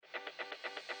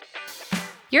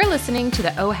You're listening to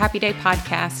the Oh Happy Day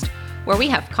podcast, where we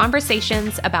have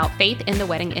conversations about faith in the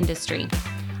wedding industry.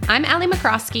 I'm Allie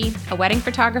McCroskey, a wedding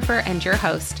photographer and your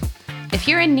host. If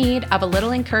you're in need of a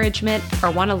little encouragement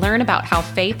or want to learn about how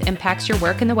faith impacts your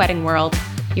work in the wedding world,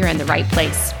 you're in the right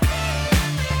place.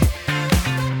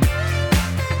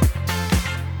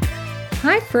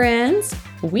 Hi, friends.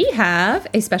 We have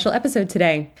a special episode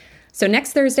today. So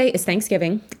next Thursday is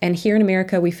Thanksgiving, and here in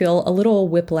America, we feel a little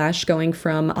whiplash going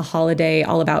from a holiday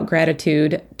all about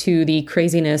gratitude to the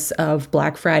craziness of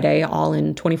Black Friday all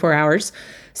in 24 hours.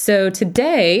 So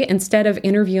today, instead of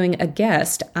interviewing a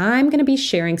guest, I'm going to be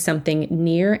sharing something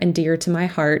near and dear to my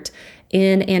heart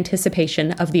in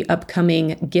anticipation of the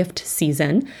upcoming gift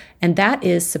season, and that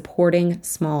is supporting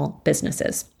small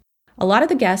businesses. A lot of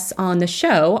the guests on the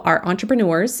show are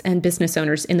entrepreneurs and business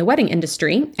owners in the wedding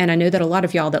industry, and I know that a lot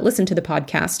of y'all that listen to the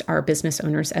podcast are business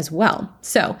owners as well.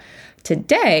 So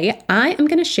today, I am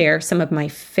going to share some of my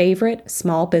favorite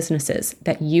small businesses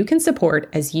that you can support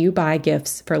as you buy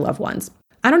gifts for loved ones.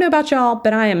 I don't know about y'all,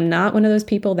 but I am not one of those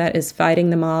people that is fighting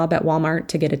the mob at Walmart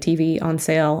to get a TV on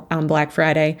sale on Black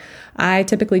Friday. I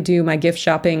typically do my gift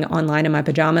shopping online in my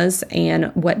pajamas,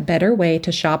 and what better way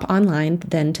to shop online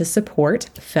than to support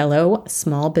fellow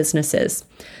small businesses?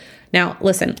 Now,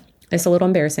 listen, it's a little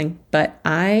embarrassing, but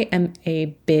I am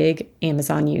a big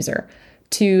Amazon user,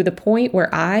 to the point where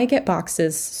I get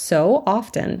boxes so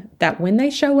often that when they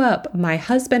show up, my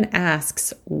husband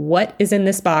asks, "What is in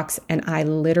this box?" And I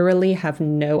literally have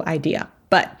no idea.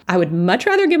 But I would much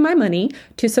rather give my money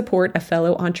to support a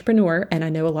fellow entrepreneur, and I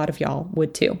know a lot of y'all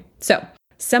would too. So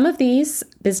some of these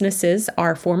businesses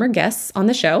are former guests on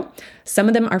the show. Some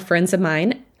of them are friends of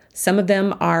mine. Some of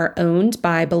them are owned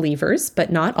by believers,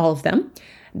 but not all of them.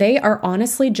 They are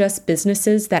honestly just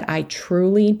businesses that I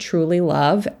truly, truly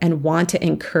love and want to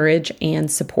encourage and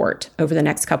support over the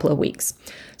next couple of weeks.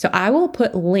 So I will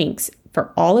put links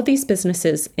for all of these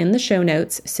businesses in the show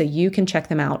notes so you can check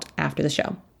them out after the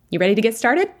show. You ready to get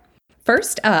started?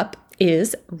 First up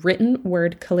is Written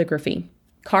Word Calligraphy.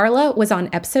 Carla was on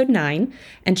episode 9,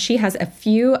 and she has a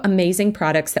few amazing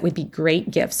products that would be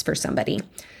great gifts for somebody.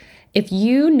 If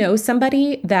you know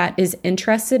somebody that is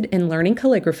interested in learning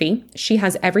calligraphy, she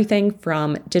has everything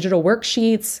from digital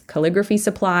worksheets, calligraphy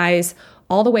supplies,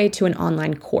 all the way to an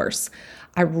online course.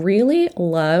 I really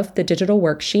love the digital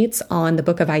worksheets on the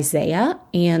book of Isaiah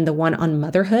and the one on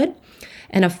motherhood.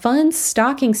 And a fun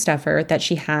stocking stuffer that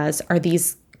she has are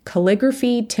these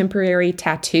calligraphy temporary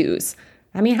tattoos.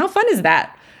 I mean, how fun is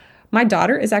that? My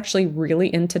daughter is actually really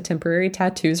into temporary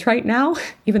tattoos right now,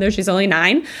 even though she's only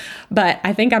 9, but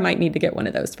I think I might need to get one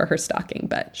of those for her stocking,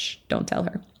 but shh, don't tell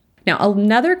her. Now,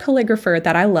 another calligrapher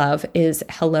that I love is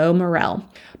Hello Morel.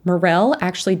 Morel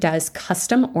actually does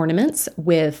custom ornaments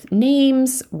with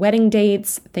names, wedding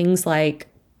dates, things like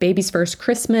baby's first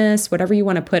Christmas, whatever you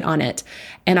want to put on it.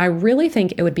 And I really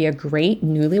think it would be a great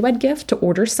newlywed gift to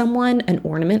order someone an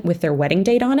ornament with their wedding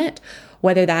date on it,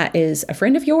 whether that is a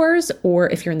friend of yours or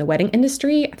if you're in the wedding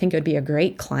industry. I think it would be a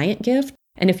great client gift.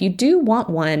 And if you do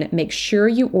want one, make sure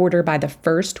you order by the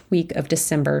first week of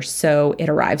December so it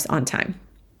arrives on time.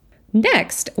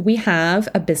 Next, we have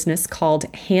a business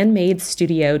called Handmade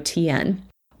Studio TN.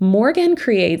 Morgan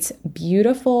creates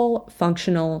beautiful,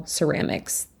 functional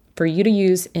ceramics for you to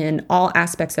use in all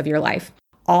aspects of your life.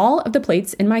 All of the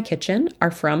plates in my kitchen are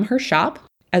from her shop,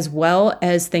 as well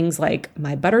as things like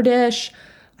my butter dish.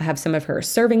 I have some of her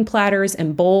serving platters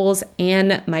and bowls,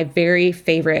 and my very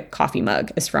favorite coffee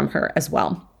mug is from her as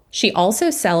well. She also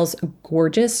sells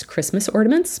gorgeous Christmas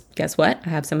ornaments. Guess what? I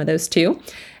have some of those too.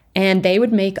 And they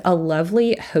would make a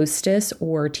lovely hostess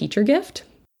or teacher gift.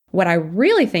 What I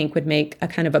really think would make a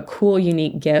kind of a cool,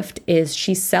 unique gift is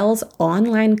she sells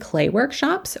online clay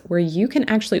workshops where you can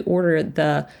actually order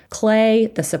the clay,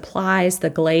 the supplies, the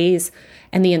glaze,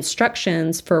 and the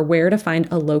instructions for where to find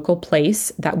a local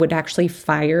place that would actually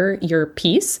fire your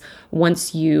piece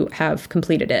once you have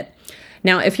completed it.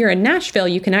 Now, if you're in Nashville,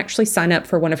 you can actually sign up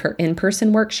for one of her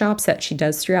in-person workshops that she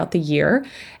does throughout the year.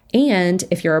 And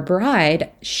if you're a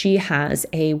bride, she has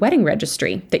a wedding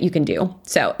registry that you can do.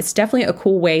 So it's definitely a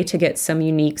cool way to get some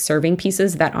unique serving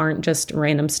pieces that aren't just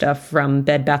random stuff from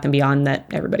Bed Bath & Beyond that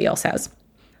everybody else has.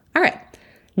 All right,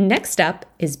 next up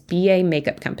is BA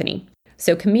Makeup Company.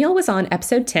 So Camille was on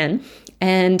episode 10,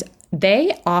 and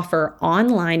they offer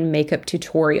online makeup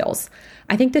tutorials.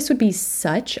 I think this would be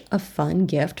such a fun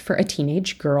gift for a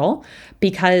teenage girl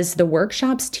because the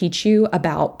workshops teach you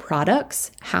about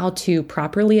products, how to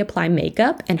properly apply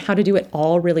makeup, and how to do it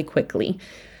all really quickly.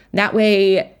 That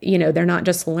way, they're not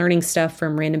just learning stuff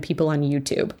from random people on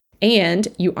YouTube. And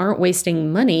you aren't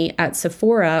wasting money at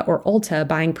Sephora or Ulta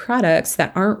buying products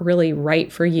that aren't really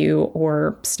right for you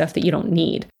or stuff that you don't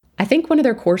need. I think one of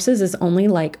their courses is only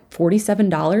like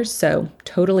 $47, so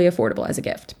totally affordable as a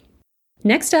gift.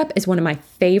 Next up is one of my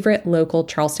favorite local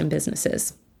Charleston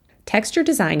businesses. Texture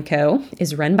Design Co.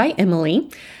 is run by Emily.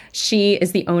 She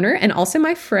is the owner and also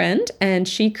my friend, and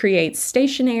she creates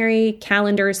stationery,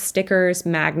 calendars, stickers,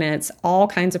 magnets, all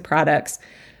kinds of products.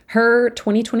 Her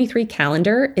 2023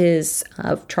 calendar is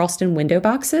of Charleston window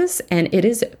boxes, and it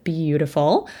is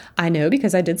beautiful. I know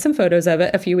because I did some photos of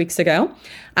it a few weeks ago.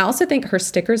 I also think her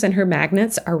stickers and her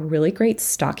magnets are really great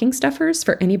stocking stuffers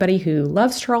for anybody who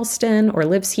loves Charleston or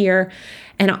lives here.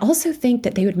 And I also think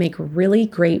that they would make really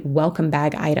great welcome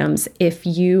bag items if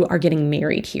you are getting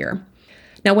married here.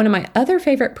 Now, one of my other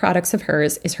favorite products of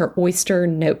hers is her oyster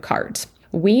note cards.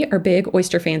 We are big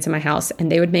oyster fans in my house,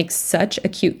 and they would make such a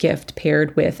cute gift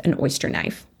paired with an oyster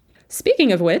knife.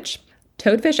 Speaking of which,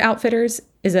 Toadfish Outfitters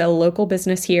is a local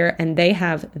business here, and they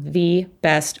have the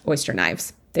best oyster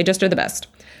knives. They just are the best.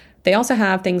 They also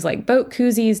have things like boat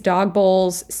koozies, dog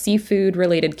bowls,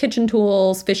 seafood-related kitchen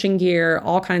tools, fishing gear,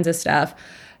 all kinds of stuff.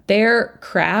 Their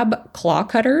crab claw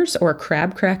cutters or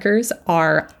crab crackers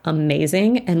are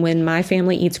amazing, and when my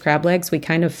family eats crab legs, we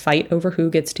kind of fight over who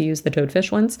gets to use the Toadfish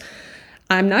ones.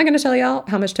 I'm not going to tell y'all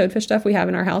how much Toadfish stuff we have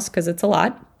in our house because it's a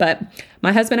lot, but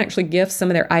my husband actually gifts some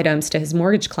of their items to his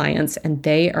mortgage clients, and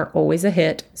they are always a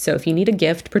hit. So if you need a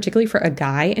gift, particularly for a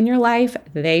guy in your life,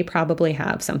 they probably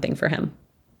have something for him.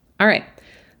 All right,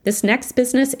 this next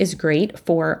business is great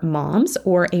for moms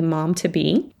or a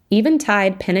mom-to-be.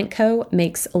 Eventide Pennant Co.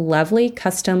 makes lovely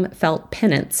custom felt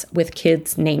pennants with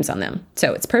kids' names on them.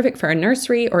 So it's perfect for a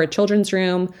nursery or a children's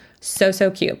room. So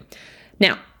cute.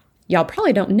 Now, y'all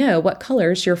probably don't know what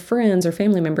colors your friends or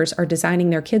family members are designing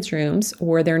their kids' rooms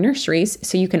or their nurseries,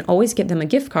 so you can always give them a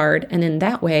gift card, and in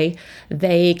that way,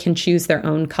 they can choose their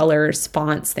own colors,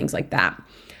 fonts, things like that.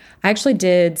 I actually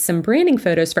did some branding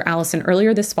photos for Allison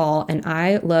earlier this fall, and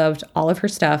I loved all of her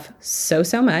stuff so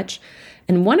much.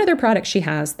 And one other product she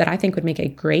has that I think would make a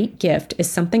great gift is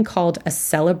something called a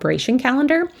celebration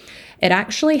calendar. It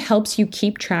actually helps you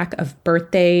keep track of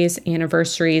birthdays,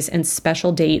 anniversaries, and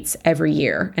special dates every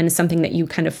year. And it's something that you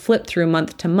kind of flip through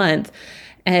month to month.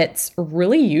 It's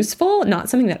really useful, not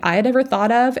something that I had ever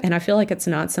thought of, and I feel like it's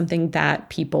not something that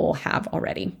people have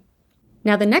already.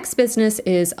 Now, the next business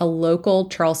is a local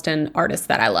Charleston artist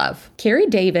that I love. Carrie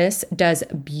Davis does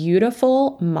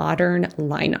beautiful modern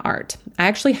line art. I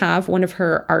actually have one of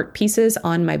her art pieces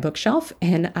on my bookshelf,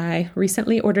 and I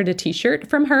recently ordered a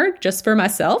t-shirt from her just for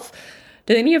myself.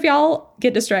 Did any of y'all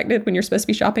get distracted when you're supposed to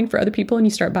be shopping for other people and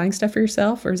you start buying stuff for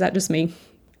yourself, or is that just me?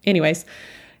 Anyways,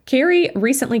 Carrie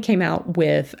recently came out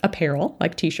with apparel,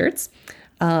 like t-shirts,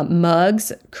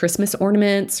 mugs, Christmas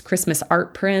ornaments, Christmas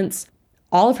art prints.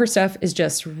 All of her stuff is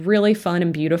just really fun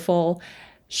and beautiful.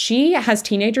 She has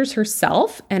teenagers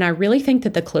herself, and I really think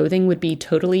that the clothing would be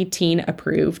totally teen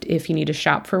approved if you need to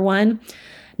shop for one.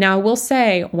 Now, I will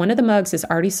say one of the mugs is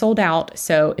already sold out,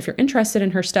 so if you're interested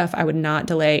in her stuff, I would not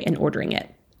delay in ordering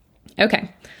it. Okay,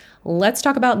 let's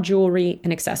talk about jewelry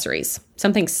and accessories.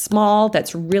 Something small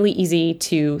that's really easy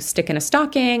to stick in a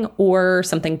stocking or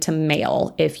something to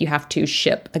mail if you have to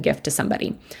ship a gift to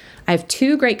somebody. I have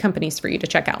two great companies for you to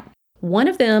check out. One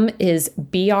of them is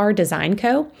BR Design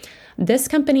Co. This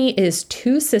company is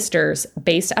two sisters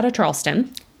based out of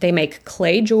Charleston. They make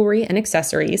clay jewelry and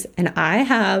accessories, and I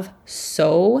have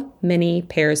so many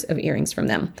pairs of earrings from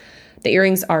them. The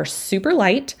earrings are super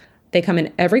light, they come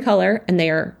in every color, and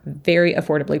they are very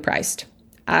affordably priced.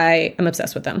 I am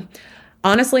obsessed with them.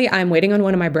 Honestly, I'm waiting on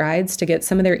one of my brides to get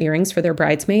some of their earrings for their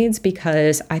bridesmaids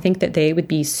because I think that they would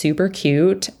be super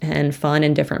cute and fun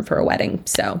and different for a wedding.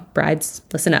 So, brides,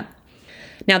 listen up.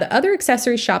 Now, the other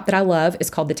accessory shop that I love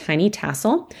is called the Tiny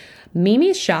Tassel.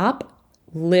 Mimi's shop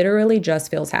literally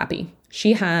just feels happy.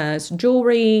 She has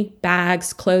jewelry,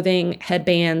 bags, clothing,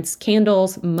 headbands,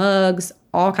 candles, mugs,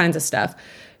 all kinds of stuff.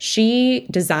 She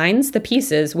designs the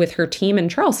pieces with her team in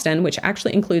Charleston, which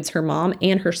actually includes her mom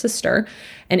and her sister.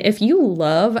 And if you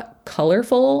love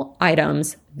colorful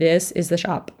items, this is the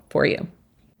shop for you.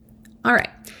 All right.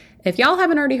 If y'all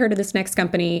haven't already heard of this next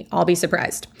company, I'll be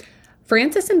surprised.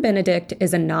 Francis and Benedict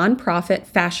is a nonprofit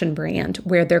fashion brand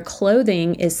where their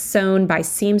clothing is sewn by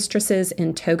seamstresses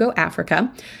in Togo,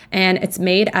 Africa, and it's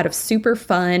made out of super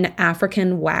fun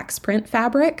African wax print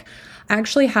fabric. I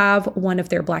actually have one of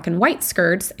their black and white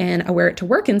skirts, and I wear it to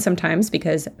work in sometimes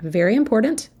because, very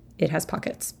important, it has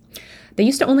pockets. They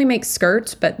used to only make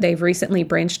skirts, but they've recently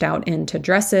branched out into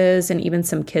dresses and even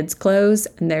some kids' clothes,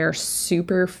 and they're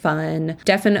super fun.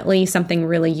 Definitely something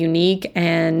really unique,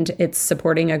 and it's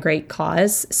supporting a great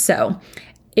cause. So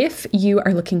if you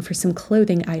are looking for some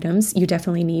clothing items, you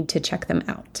definitely need to check them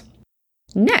out.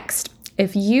 Next,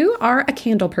 if you are a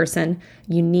candle person,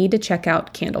 you need to check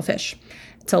out Candlefish.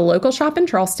 It's a local shop in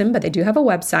Charleston, but they do have a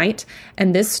website,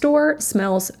 and this store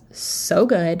smells so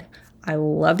good. I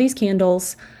love these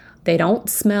candles. They don't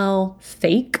smell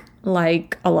fake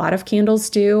like a lot of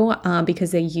candles do because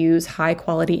they use high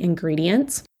quality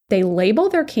ingredients. They label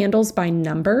their candles by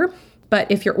number,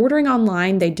 but if you're ordering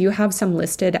online, they do have some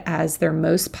listed as their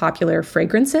most popular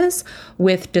fragrances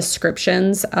with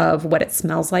descriptions of what it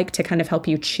smells like to kind of help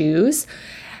you choose.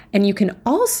 And you can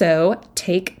also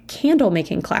take candle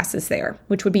making classes there,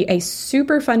 which would be a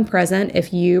super fun present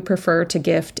if you prefer to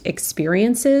gift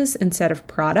experiences instead of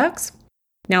products.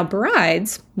 Now,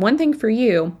 brides, one thing for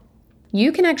you,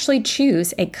 you can actually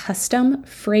choose a custom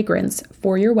fragrance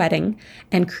for your wedding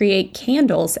and create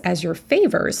candles as your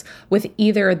favors with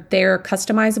either their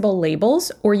customizable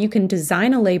labels, or you can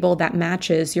design a label that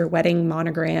matches your wedding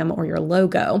monogram or your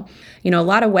logo. You know, a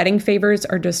lot of wedding favors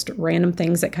are just random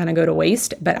things that kind of go to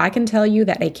waste, but I can tell you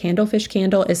that a Candlefish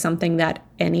candle is something that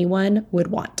anyone would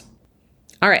want.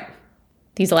 All right.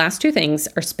 These last two things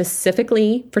are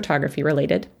specifically photography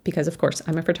related because, of course,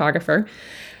 I'm a photographer.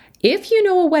 If you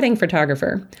know a wedding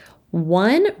photographer,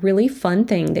 one really fun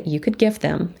thing that you could gift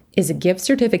them is a gift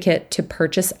certificate to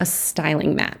purchase a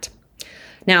styling mat.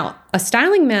 Now, a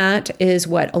styling mat is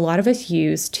what a lot of us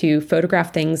use to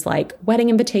photograph things like wedding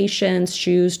invitations,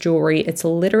 shoes, jewelry. It's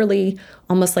literally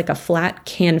almost like a flat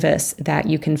canvas that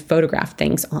you can photograph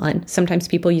things on. Sometimes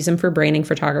people use them for branding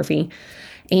photography.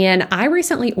 And I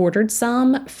recently ordered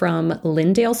some from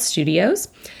Lindale Studios,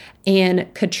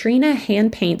 and Katrina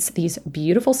hand paints these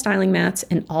beautiful styling mats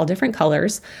in all different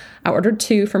colors. I ordered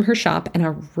 2 from her shop, and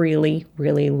I really,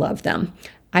 really love them.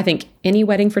 I think any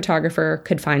wedding photographer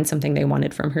could find something they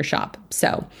wanted from her shop.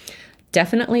 So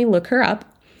definitely look her up.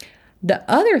 The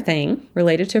other thing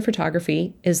related to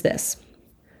photography is this.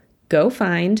 Go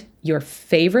find your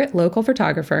favorite local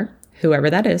photographer, whoever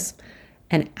that is,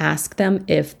 and ask them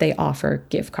if they offer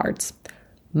gift cards.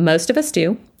 Most of us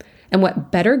do. And what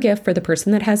better gift for the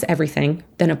person that has everything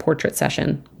than a portrait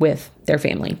session with their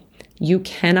family? You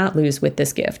cannot lose with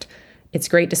this gift. It's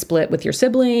great to split with your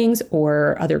siblings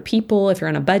or other people if you're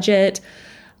on a budget.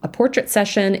 A portrait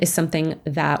session is something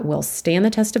that will stand the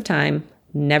test of time,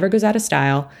 never goes out of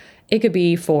style. It could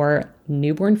be for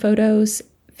newborn photos,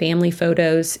 family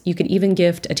photos. You could even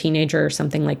gift a teenager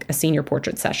something like a senior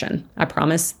portrait session. I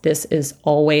promise this is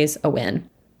always a win.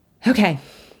 Okay,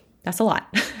 that's a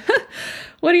lot.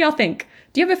 What do y'all think?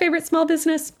 Do you have a favorite small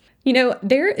business? You know,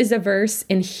 there is a verse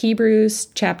in Hebrews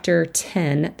chapter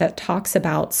 10 that talks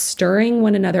about stirring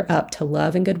one another up to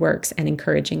love and good works and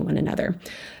encouraging one another.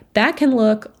 That can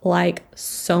look like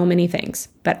so many things,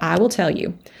 but I will tell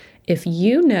you, if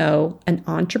you know an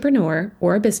entrepreneur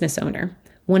or a business owner,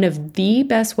 one of the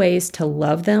best ways to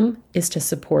love them is to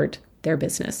support their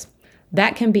business.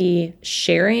 That can be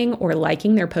sharing or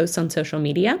liking their posts on social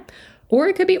media, or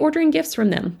it could be ordering gifts from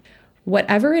them.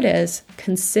 Whatever it is,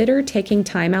 consider taking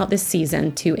time out this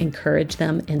season to encourage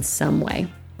them in some way.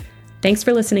 Thanks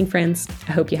for listening, friends.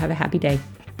 I hope you have a happy day.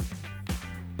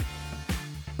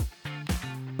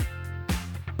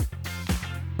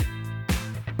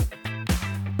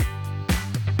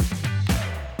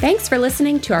 Thanks for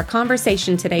listening to our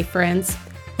conversation today, friends.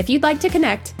 If you'd like to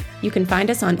connect, you can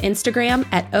find us on Instagram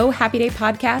at Oh Happy Day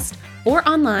Podcast or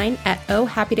online at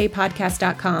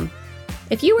ohhappydaypodcast.com.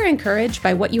 If you were encouraged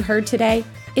by what you heard today,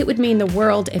 it would mean the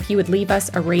world if you would leave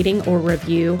us a rating or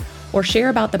review or share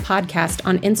about the podcast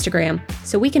on Instagram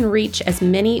so we can reach as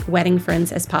many wedding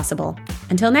friends as possible.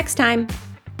 Until next time.